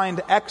cannot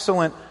find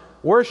excellent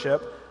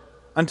worship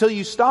until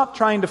you stop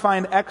trying to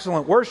find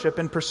excellent worship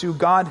and pursue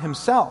God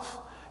Himself.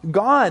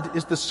 God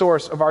is the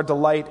source of our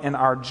delight and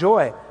our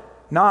joy,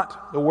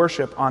 not the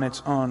worship on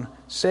its own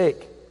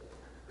sake."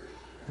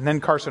 And then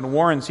Carson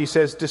warns, he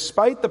says,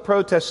 "Despite the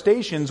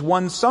protestations,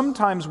 one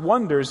sometimes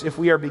wonders if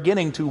we are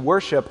beginning to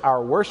worship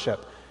our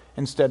worship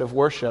instead of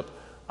worship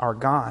our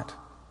God."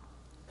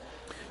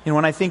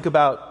 When I think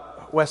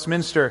about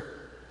Westminster,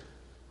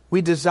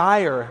 we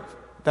desire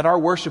that our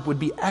worship would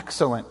be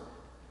excellent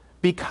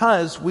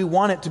because we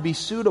want it to be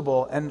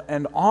suitable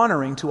and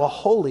honoring to a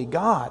holy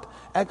God.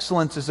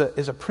 Excellence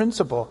is a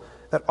principle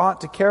that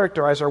ought to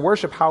characterize our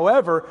worship.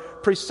 However,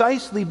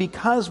 precisely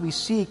because we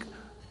seek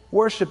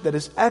worship that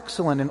is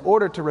excellent in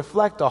order to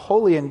reflect a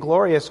holy and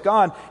glorious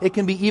God, it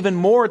can be even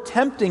more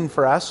tempting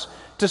for us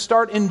to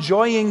start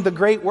enjoying the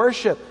great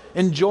worship,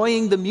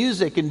 enjoying the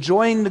music,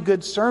 enjoying the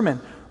good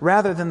sermon,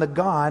 rather than the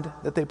God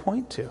that they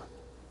point to.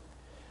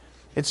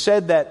 It's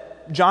said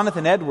that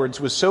Jonathan Edwards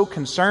was so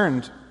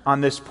concerned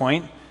on this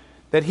point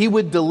that he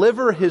would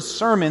deliver his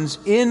sermons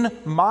in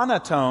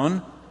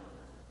monotone,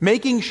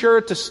 making sure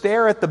to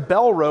stare at the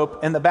bell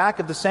rope in the back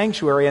of the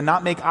sanctuary and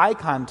not make eye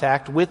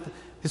contact with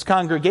his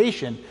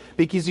congregation,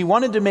 because he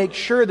wanted to make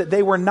sure that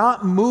they were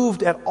not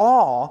moved at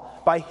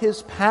all by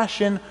his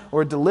passion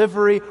or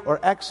delivery or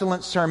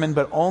excellent sermon,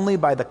 but only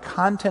by the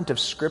content of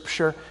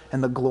Scripture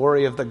and the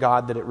glory of the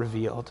God that it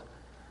revealed.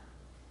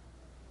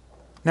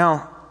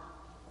 Now,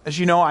 as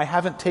you know, I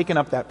haven't taken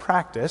up that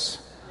practice,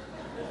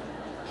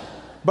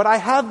 but I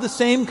have the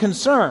same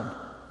concern.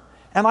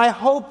 And I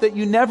hope that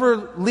you never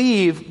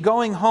leave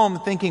going home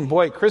thinking,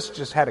 boy, Chris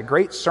just had a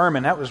great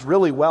sermon. That was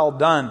really well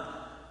done.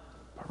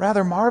 But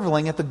rather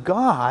marveling at the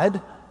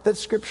God that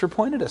Scripture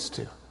pointed us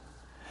to.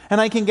 And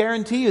I can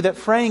guarantee you that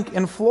Frank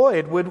and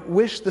Floyd would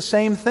wish the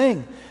same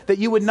thing. That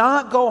you would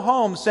not go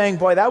home saying,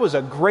 boy, that was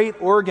a great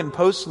organ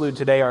postlude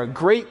today, or a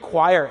great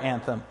choir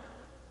anthem.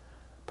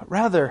 But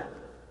rather,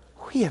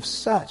 we have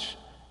such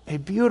a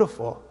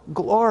beautiful,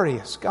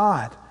 glorious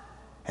God.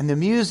 And the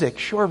music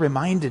sure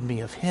reminded me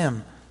of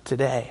Him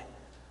today.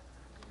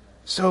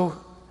 So,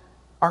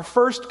 our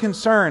first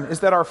concern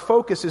is that our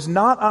focus is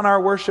not on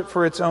our worship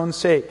for its own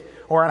sake,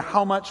 or on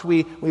how much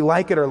we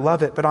like it or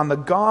love it, but on the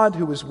God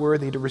who is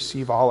worthy to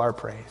receive all our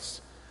praise.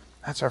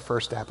 That's our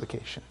first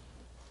application.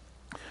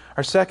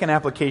 Our second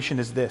application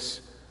is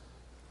this.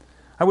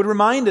 I would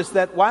remind us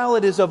that while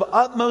it is of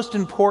utmost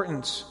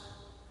importance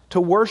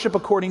to worship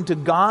according to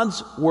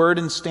God's word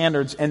and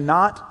standards and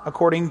not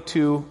according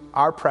to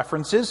our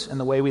preferences and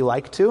the way we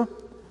like to,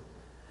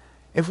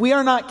 if we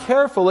are not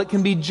careful, it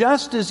can be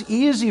just as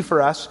easy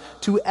for us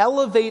to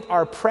elevate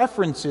our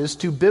preferences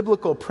to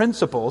biblical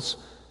principles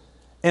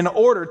in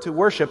order to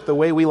worship the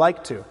way we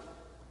like to.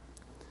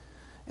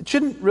 It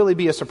shouldn't really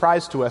be a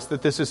surprise to us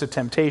that this is a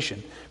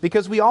temptation,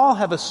 because we all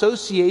have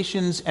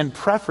associations and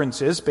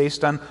preferences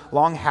based on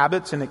long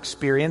habits and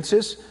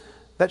experiences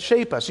that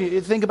shape us. You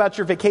think about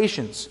your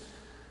vacations.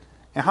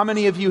 And how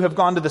many of you have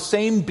gone to the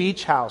same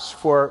beach house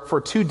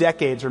for 2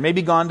 decades, or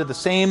maybe gone to the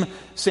same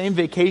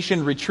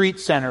vacation retreat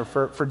center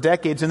for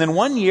decades, and then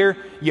one year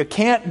you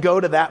can't go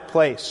to that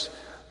place.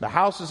 The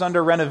house is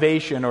under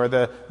renovation, or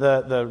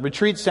the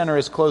retreat center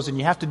is closed, and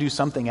you have to do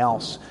something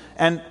else.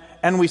 And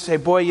we say,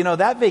 boy, you know,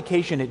 that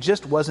vacation, it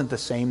just wasn't the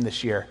same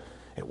this year.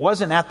 It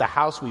wasn't at the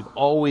house we've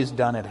always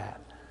done it at.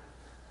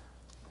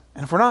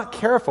 And if we're not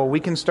careful,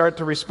 we can start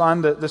to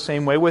respond the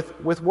same way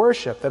with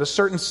worship, that a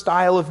certain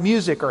style of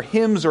music or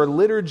hymns or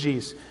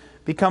liturgies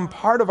become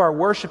part of our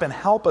worship and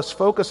help us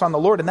focus on the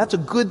Lord. And that's a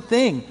good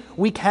thing.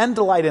 We can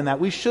delight in that.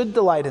 We should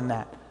delight in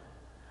that.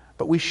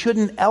 But we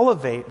shouldn't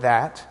elevate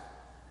that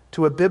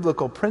to a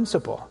biblical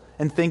principle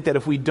and think that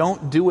if we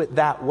don't do it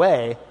that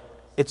way,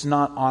 it's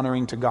not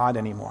honoring to God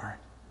anymore.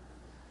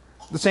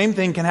 The same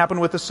thing can happen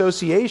with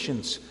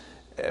associations.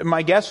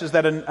 My guess is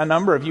that a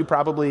number of you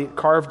probably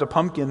carved a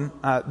pumpkin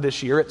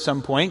this year at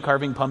some point.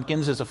 Carving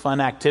pumpkins is a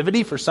fun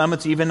activity. For some,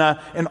 it's even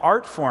an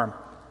art form.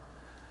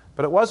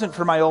 But it wasn't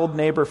for my old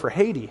neighbor for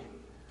Haiti,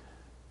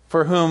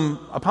 for whom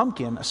a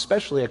pumpkin,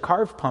 especially a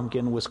carved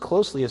pumpkin, was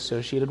closely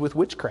associated with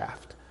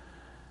witchcraft.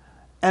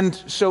 And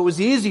so it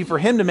was easy for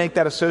him to make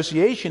that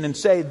association and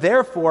say,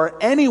 therefore,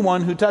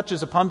 anyone who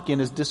touches a pumpkin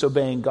is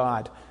disobeying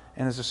God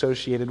and is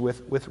associated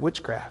with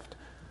witchcraft.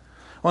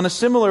 Well, in a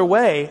similar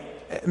way,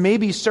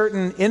 maybe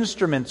certain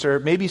instruments or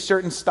maybe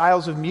certain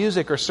styles of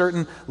music or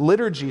certain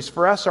liturgies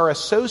for us are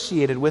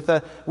associated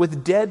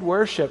with dead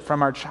worship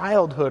from our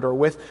childhood, or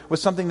with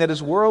something that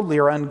is worldly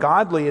or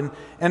ungodly,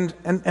 and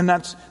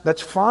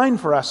that's fine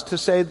for us to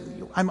say,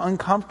 I'm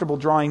uncomfortable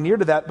drawing near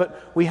to that,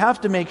 but we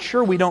have to make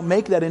sure we don't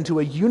make that into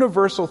a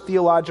universal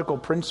theological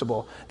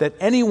principle that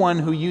anyone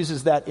who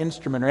uses that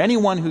instrument or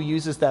anyone who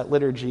uses that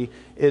liturgy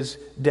is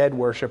dead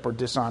worship or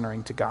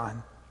dishonoring to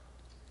God.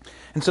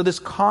 And so this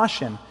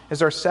caution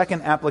is our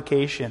second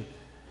application,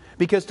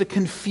 because to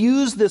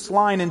confuse this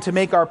line and to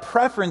make our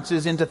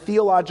preferences into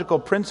theological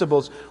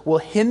principles will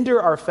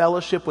hinder our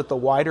fellowship with the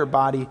wider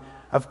body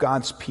of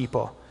God's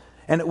people.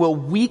 And it will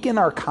weaken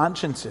our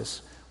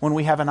consciences when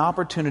we have an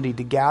opportunity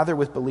to gather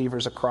with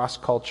believers across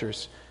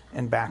cultures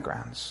and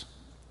backgrounds.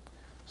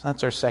 So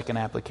that's our second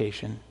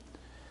application.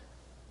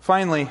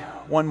 Finally,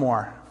 one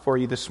more for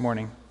you this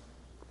morning.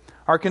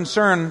 Our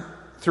concern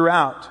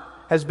throughout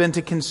has been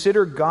to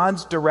consider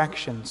God's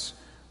directions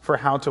for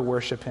how to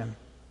worship Him.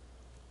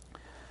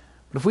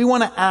 But if we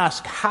want to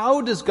ask, how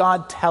does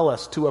God tell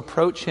us to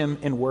approach Him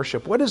in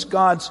worship? What is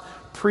God's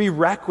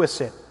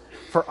prerequisite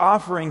for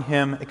offering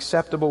Him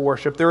acceptable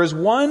worship? There is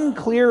one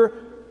clear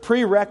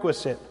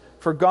prerequisite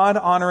for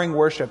God-honoring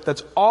worship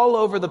that's all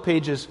over the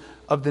pages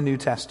of the New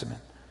Testament.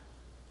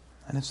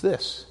 And it's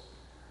this: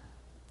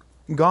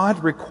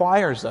 God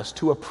requires us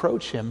to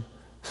approach Him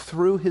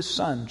through His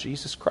Son,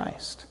 Jesus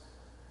Christ.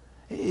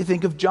 You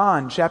think of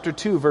John chapter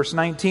 2, verse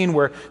 19,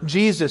 where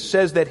Jesus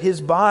says that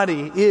his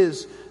body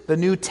is the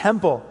new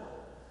temple,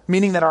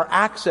 meaning that our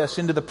access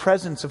into the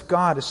presence of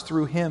God is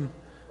through him.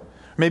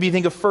 Maybe you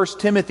think of 1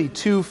 Timothy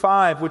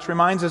 2:5, which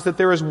reminds us that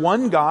there is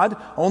one God,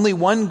 only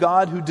one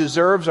God who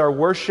deserves our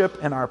worship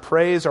and our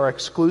praise, our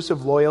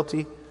exclusive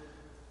loyalty.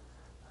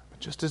 But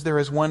just as there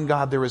is one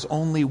God, there is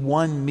only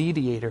one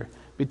mediator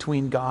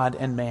between God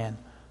and man,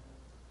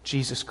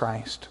 Jesus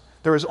Christ.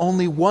 There is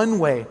only one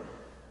way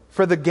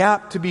for the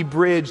gap to be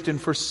bridged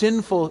and for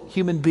sinful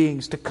human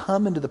beings to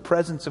come into the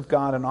presence of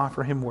God and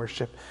offer him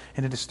worship,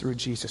 and it is through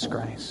Jesus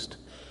Christ.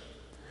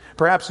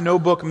 Perhaps no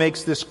book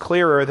makes this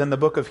clearer than the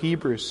book of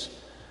Hebrews.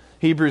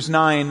 Hebrews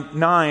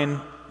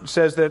 9:9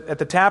 says that at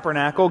the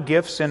tabernacle,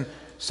 gifts and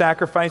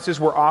sacrifices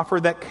were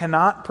offered that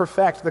cannot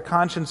perfect the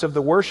conscience of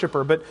the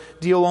worshiper, but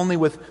deal only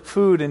with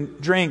food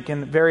and drink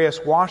and various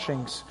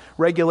washings,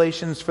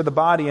 regulations for the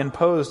body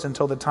imposed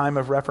until the time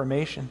of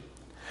Reformation.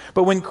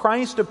 But when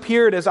Christ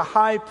appeared as a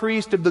high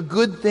priest of the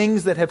good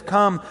things that have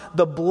come,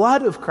 the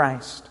blood of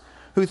Christ,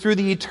 who through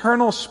the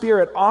eternal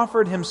Spirit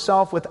offered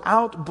himself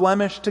without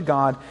blemish to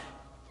God,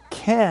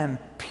 can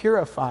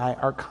purify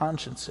our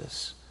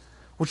consciences.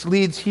 Which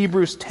leads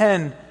Hebrews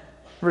 10,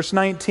 verse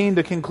 19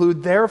 to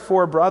conclude,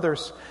 "Therefore,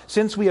 brothers,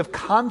 since we have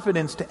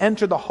confidence to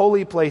enter the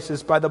holy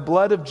places by the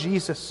blood of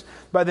Jesus,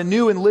 by the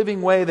new and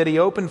living way that he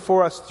opened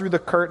for us through the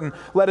curtain,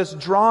 let us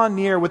draw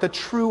near with a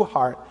true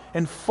heart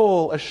and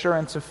full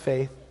assurance of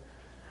faith.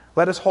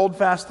 Let us hold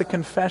fast the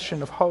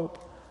confession of hope.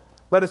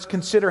 Let us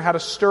consider how to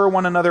stir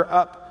one another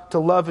up to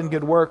love and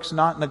good works,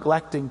 not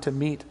neglecting to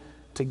meet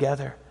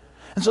together."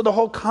 And so the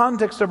whole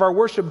context of our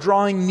worship,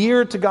 drawing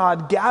near to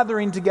God,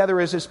 gathering together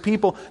as his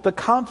people, the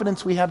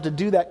confidence we have to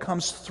do that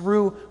comes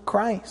through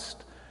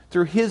Christ,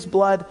 through his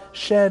blood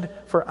shed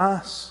for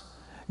us.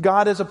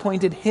 God has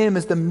appointed him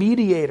as the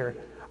mediator,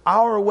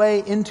 our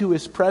way into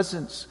his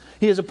presence.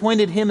 He has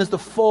appointed him as the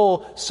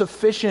full,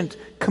 sufficient,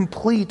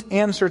 complete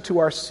answer to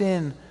our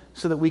sin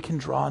so that we can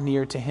draw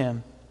near to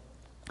him.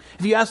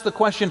 If you ask the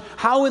question,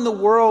 how in the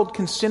world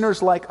can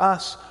sinners like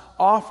us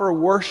offer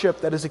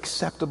worship that is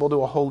acceptable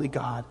to a holy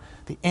God?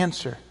 The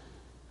answer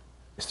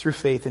is through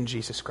faith in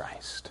Jesus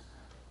Christ,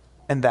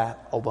 and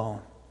that alone.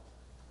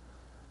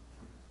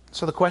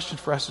 So the question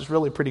for us is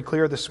really pretty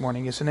clear this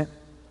morning, isn't it?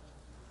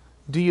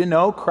 Do you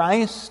know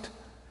Christ?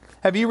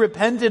 Have you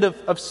repented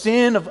of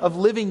sin, of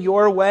living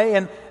your way,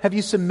 and have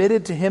you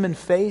submitted to him in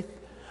faith?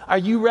 Are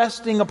you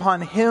resting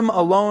upon him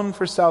alone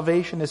for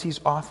salvation as he's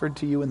offered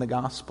to you in the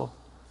gospel?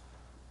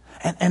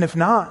 And if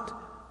not,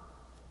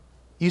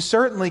 you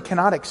certainly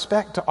cannot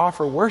expect to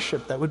offer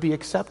worship that would be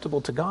acceptable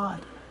to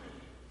God.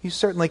 You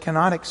certainly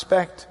cannot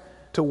expect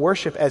to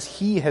worship as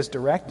he has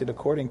directed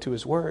according to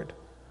his word.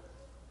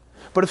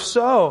 But if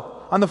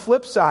so, on the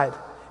flip side,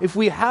 if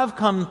we have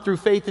come through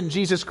faith in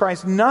Jesus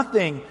Christ,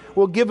 nothing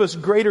will give us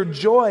greater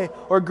joy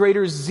or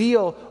greater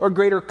zeal or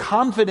greater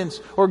confidence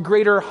or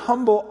greater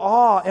humble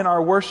awe in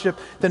our worship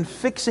than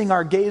fixing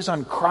our gaze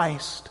on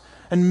Christ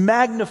and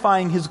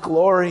magnifying his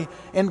glory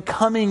and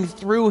coming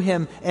through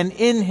him and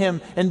in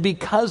him and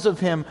because of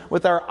him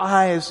with our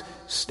eyes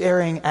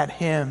staring at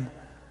him.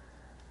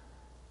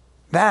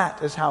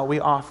 That is how we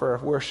offer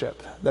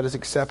worship that is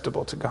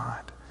acceptable to God.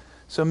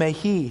 So may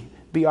he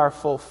be our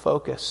full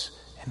focus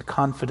and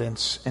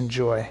confidence and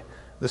joy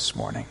this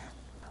morning.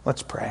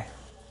 Let's pray.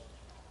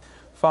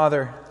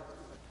 Father,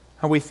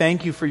 how we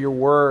thank you for your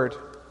word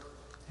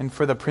and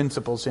for the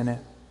principles in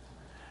it.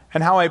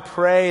 And how I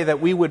pray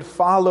that we would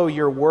follow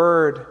your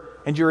word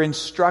and your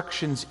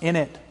instructions in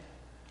it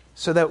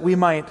so that we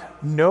might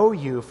know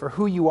you for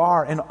who you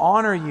are and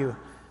honor you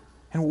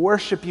and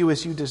worship you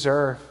as you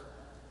deserve.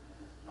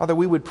 Father,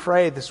 we would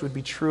pray this would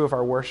be true of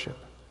our worship.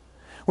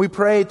 We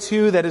pray,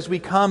 too, that as we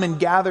come and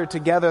gather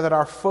together, that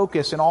our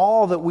focus and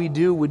all that we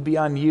do would be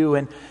on you,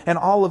 and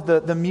all of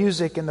the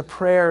music and the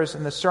prayers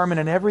and the sermon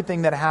and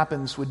everything that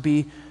happens would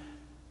be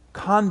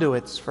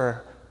conduits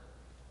for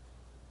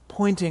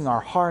pointing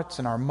our hearts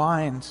and our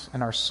minds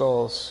and our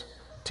souls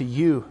to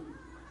you.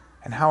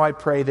 And how I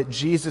pray that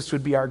Jesus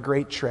would be our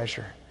great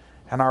treasure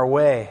and our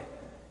way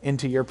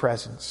into your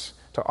presence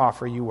to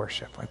offer you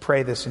worship. I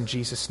pray this in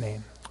Jesus'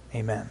 name.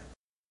 Amen.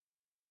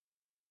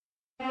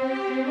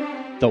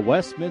 The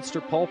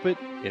Westminster Pulpit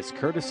is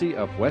courtesy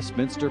of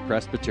Westminster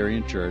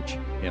Presbyterian Church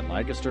in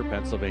Lancaster,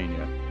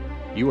 Pennsylvania.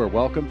 You are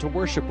welcome to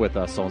worship with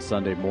us on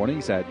Sunday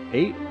mornings at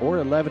 8 or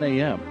 11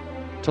 a.m.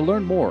 To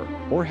learn more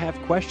or have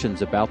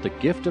questions about the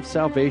gift of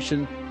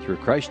salvation through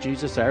Christ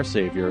Jesus our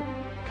Savior,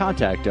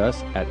 contact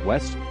us at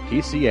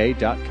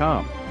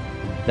westpca.com.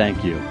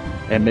 Thank you,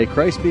 and may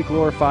Christ be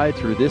glorified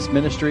through this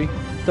ministry,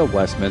 the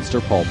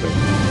Westminster Pulpit.